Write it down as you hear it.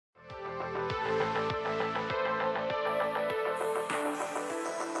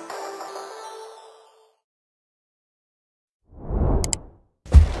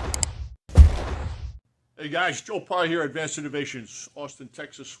Hey guys, Joe Pye here, Advanced Innovations, Austin,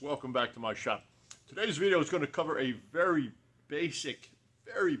 Texas. Welcome back to my shop. Today's video is going to cover a very basic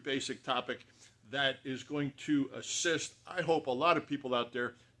topic that is going to assist, I hope, a lot of people out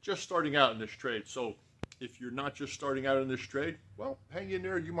there just starting out in this trade. So if you're not just starting out in this trade, well, hang in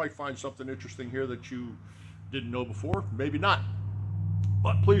there. You might find something interesting here that you didn't know before, maybe not.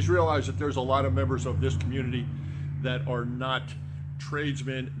 But please realize that there's a lot of members of this community that are not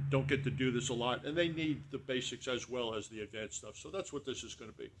tradesmen, don't get to do this a lot, and they need the basics as well as the advanced stuff. So that's what this is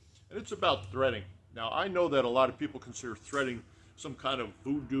going to be. And it's about threading. Now, I know that a lot of people consider threading some kind of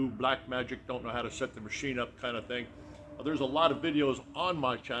voodoo, black magic, don't know how to set the machine up kind of thing. There's a lot of videos on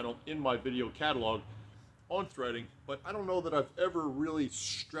my channel, in my video catalog, on threading, but I don't know that I've ever really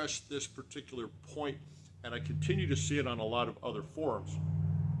stressed this particular point, and I continue to see it on a lot of other forums.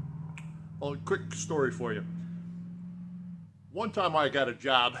 Well, a quick story for you. One time I got a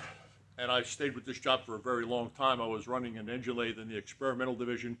job, and I stayed with this job for a very long time. I was running an engine lathe in the experimental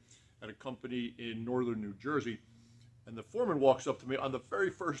division at a company in northern New Jersey. And the foreman walks up to me on the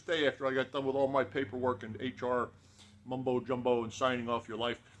very first day after I got done with all my paperwork and HR mumbo jumbo and signing off your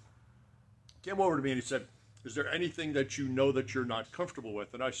life. Came over to me and he said, "Is there anything that you know that you're not comfortable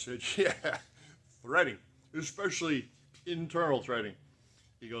with?" And I said, "Yeah, threading, especially internal threading."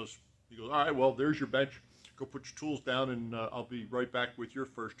 He goes, "All right, well, there's your bench. Go put your tools down and I'll be right back with your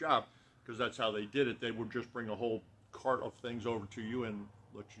first job." Because that's how they did it. They would just bring a whole cart of things over to you and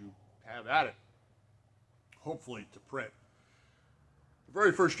let you have at it, hopefully to print. The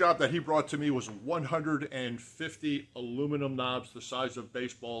very first job that he brought to me was 150 aluminum knobs the size of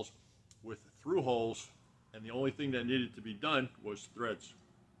baseballs with through holes, and the only thing that needed to be done was threads.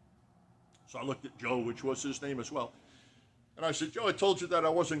 So I looked at Joe, which was his name as well, and I said, "Joe, I told you that I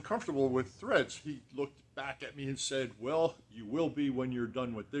wasn't comfortable with threads." He looked back at me and said, "Well, you will be when you're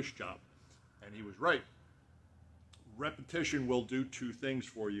done with this job." And he was right. Repetition will do two things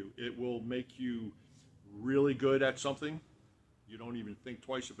for you. It will make you really good at something. You don't even think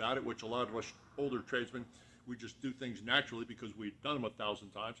twice about it, which a lot of us older tradesmen, we just do things naturally because we've done them 1,000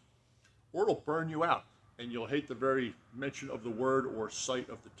 times. Or it'll burn you out, and you'll hate the very mention of the word or sight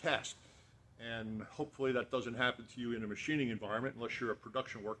of the task. And hopefully that doesn't happen to you in a machining environment unless you're a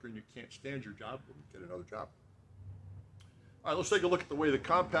production worker and you can't stand your job. Well, get another job. All right, let's take a look at the way the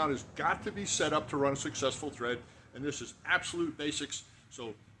compound has got to be set up to run a successful thread. And this is absolute basics.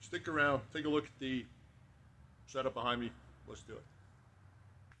 So stick around, take a look at the setup behind me. Let's do it.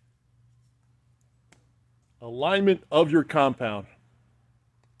 Alignment of your compound.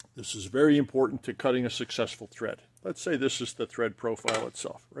 This is very important to cutting a successful thread. Let's say this is the thread profile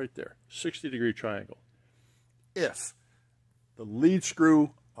itself, right there, 60-degree triangle. If the lead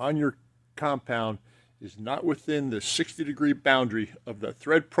screw on your compound is not within the 60-degree boundary of the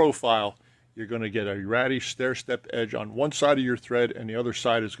thread profile, you're going to get a ratty stair-step edge on one side of your thread, and the other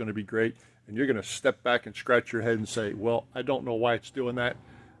side is going to be great, and you're going to step back and scratch your head and say, "Well, I don't know why it's doing that.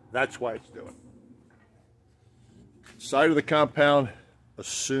 That's why it's doing it." Side of the compound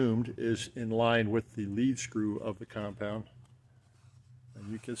assumed is in line with the lead screw of the compound,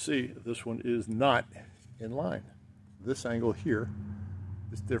 and you can see this one is not in line. This angle here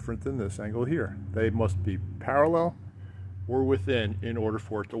is different than this angle here. They must be parallel or within in order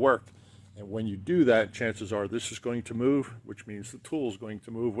for it to work. And when you do that, chances are this is going to move, which means the tool is going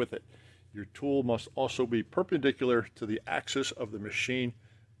to move with it. Your tool must also be perpendicular to the axis of the machine,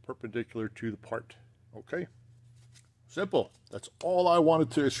 perpendicular to the part. Okay? Simple. That's all I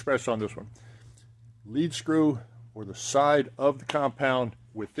wanted to express on this one. Lead screw or the side of the compound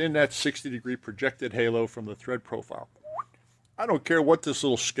within that 60-degree projected halo from the thread profile. I don't care what this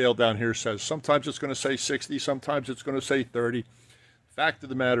little scale down here says. Sometimes it's going to say 60, sometimes it's going to say 30. Fact of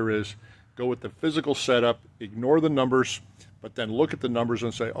the matter is, go with the physical setup, ignore the numbers, but then look at the numbers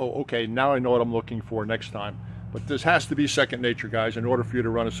and say, "Oh, okay, now I know what I'm looking for next time." But this has to be second nature, guys, in order for you to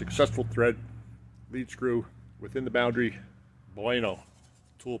run a successful thread. Lead screw within the boundary, bueno.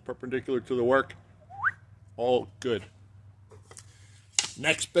 Tool perpendicular to the work, all good.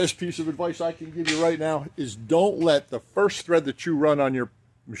 Next best piece of advice I can give you right now is don't let the first thread that you run on your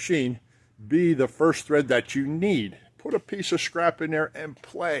machine be the first thread that you need. Put a piece of scrap in there and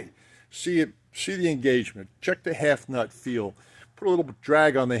play. See the engagement. Check the half nut feel. Put a little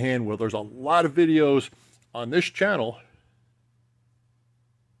drag on the hand wheel. There's a lot of videos on this channel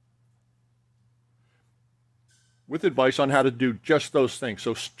with advice on how to do just those things.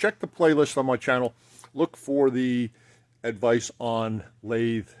 So check the playlist on my channel. Look for the advice on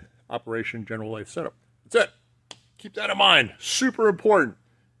lathe operation, general lathe setup. That's it. Keep that in mind. Super important.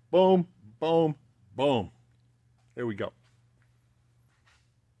 Boom, boom, boom. There we go.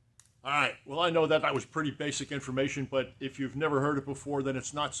 All right, well, I know that was pretty basic information, but if you've never heard it before, then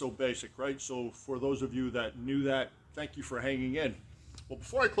it's not so basic, right? So for those of you that knew that, thank you for hanging in. Well,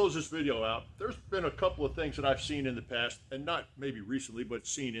 before I close this video out, there's been a couple of things that I've seen in the past, and not maybe recently, but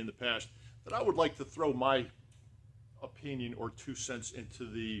seen in the past, that I would like to throw my opinion or 2 cents into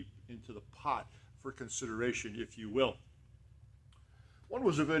the pot for consideration, if you will. One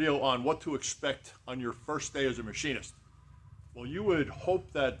was a video on what to expect on your first day as a machinist. Well, you would hope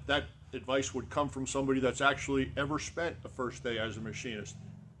that that advice would come from somebody that's actually ever spent a first day as a machinist.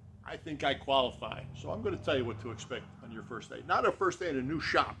 I think I qualify, so I'm going to tell you what to expect on your first day. Not a first day in a new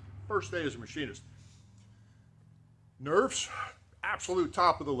shop, first day as a machinist. Nerves, absolute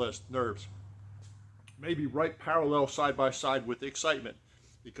top of the list, nerves. Maybe right parallel side by side with excitement,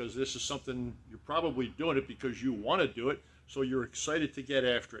 because this is something you're probably doing it because you want to do it, so you're excited to get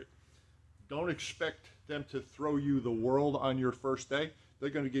after it. Don't expect them to throw you the world on your first day. They're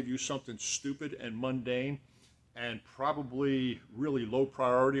going to give you something stupid and mundane and probably really low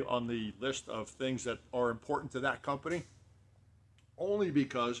priority on the list of things that are important to that company, only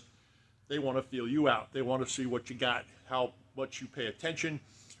because they want to feel you out. They want to see what you got, how much you pay attention,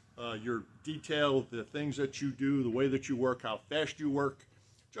 your detail, the things that you do, the way that you work, how fast you work,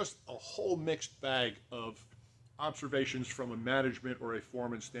 just a whole mixed bag of observations from a management or a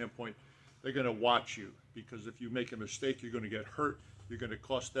foreman standpoint. They're going to watch you, because if you make a mistake, you're going to get hurt. You're going to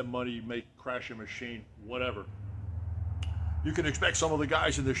cost them money, you may crash a machine, whatever. You can expect some of the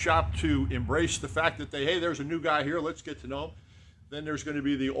guys in the shop to embrace the fact that hey, there's a new guy here, let's get to know him. Then there's going to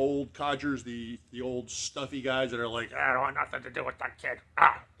be the old codgers, the old stuffy guys that are like, I don't want nothing to do with that kid.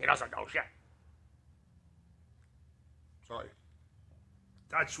 He doesn't know shit. Sorry.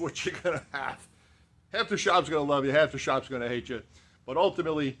 That's what you're going to have. Half the shop's going to love you, half the shop's going to hate you. But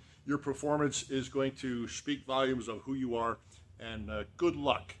ultimately, your performance is going to speak volumes of who you are, and good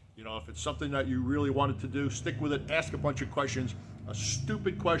luck. You know, if it's something that you really wanted to do, stick with it, ask a bunch of questions. A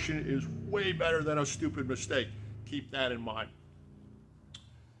stupid question is way better than a stupid mistake. Keep that in mind.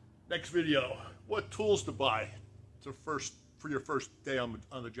 Next video, what tools to buy for your first day on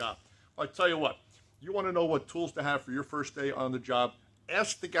the job. I'll tell you what, you want to know what tools to have for your first day on the job,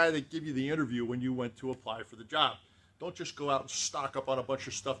 ask the guy that gave you the interview when you went to apply for the job. Don't just go out and stock up on a bunch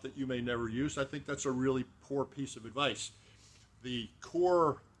of stuff that you may never use. I think that's a really poor piece of advice. The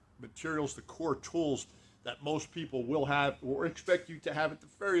core materials, the core tools that most people will have or expect you to have at the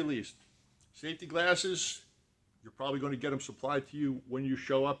very least. Safety glasses, you're probably going to get them supplied to you when you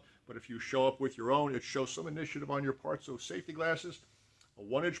show up, but if you show up with your own, it shows some initiative on your part. So safety glasses, a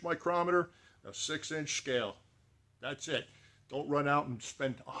 1-inch micrometer, a 6-inch scale. That's it. Don't run out and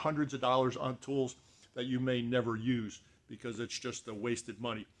spend hundreds of dollars on tools that you may never use, because it's just a wasted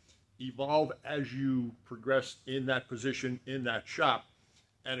money. Evolve as you progress in that position, in that shop.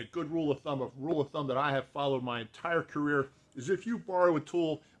 And a good rule of thumb that I have followed my entire career is if you borrow a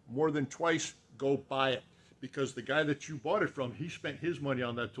tool more than twice, go buy it. Because the guy that you bought it from, he spent his money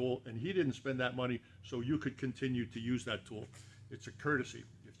on that tool and he didn't spend that money, so you could continue to use that tool. It's a courtesy.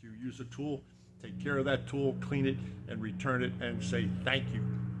 If you use a tool, take care of that tool, clean it, and return it and say thank you,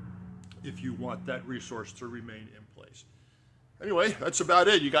 if you want that resource to remain in place. Anyway, that's about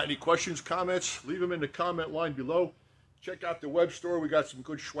it. You got any questions, comments, leave them in the comment line below. Check out the web store. We got some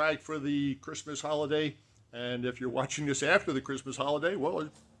good swag for the Christmas holiday. And if you're watching this after the Christmas holiday, well,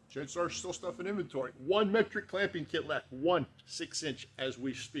 chances are still stuff in inventory. 1 metric clamping kit left, 1 6-inch as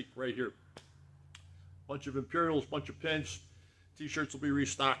we speak right here. Bunch of Imperials, bunch of pins. T-shirts will be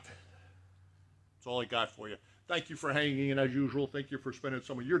restocked. That's all I got for you. Thank you for hanging in as usual. Thank you for spending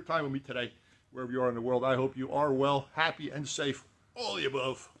some of your time with me today, wherever you are in the world. I hope you are well, happy, and safe. All the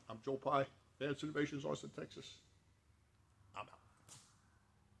above. I'm Joe Pye, Advanced Innovations, Austin, Texas. I'm out.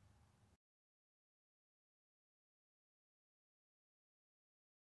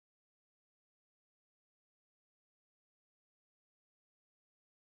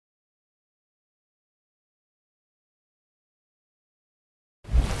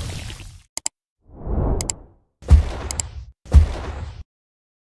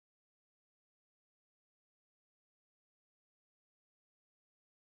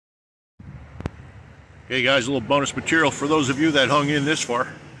 Hey guys, a little bonus material for those of you that hung in this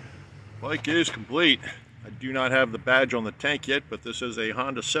far. Bike is complete. I do not have the badge on the tank yet, but this is a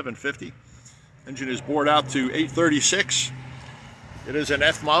Honda 750. Engine is bored out to 836. It is an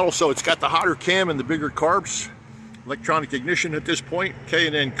F model, so it's got the hotter cam and the bigger carbs. Electronic ignition at this point.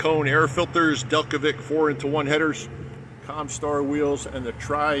 K&N cone air filters, Delcovic 4-into-1 headers, Comstar wheels, and the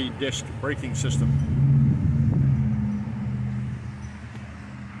tri-disc braking system.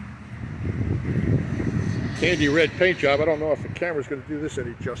 candy red paint job. I don't know if the camera's going to do this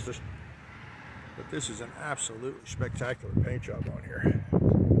any justice, but this is an absolutely spectacular paint job on here.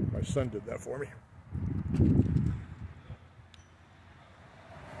 My son did that for me.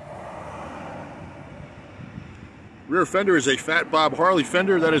 Rear fender is a Fat Bob Harley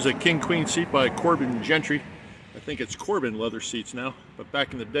fender. That is a King Queen seat by Corbin Gentry. I think it's Corbin leather seats now, but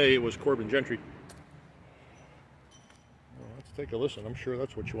back in the day it was Corbin Gentry. Well, let's take a listen. I'm sure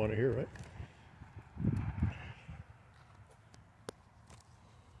that's what you want to hear, right?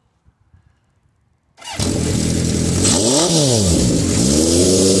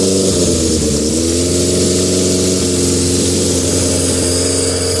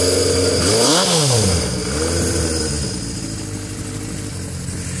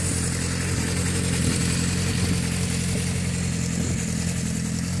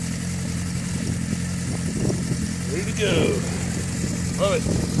 Ready to go. Love it.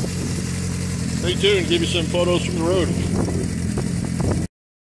 Stay tuned, give you some photos from the road.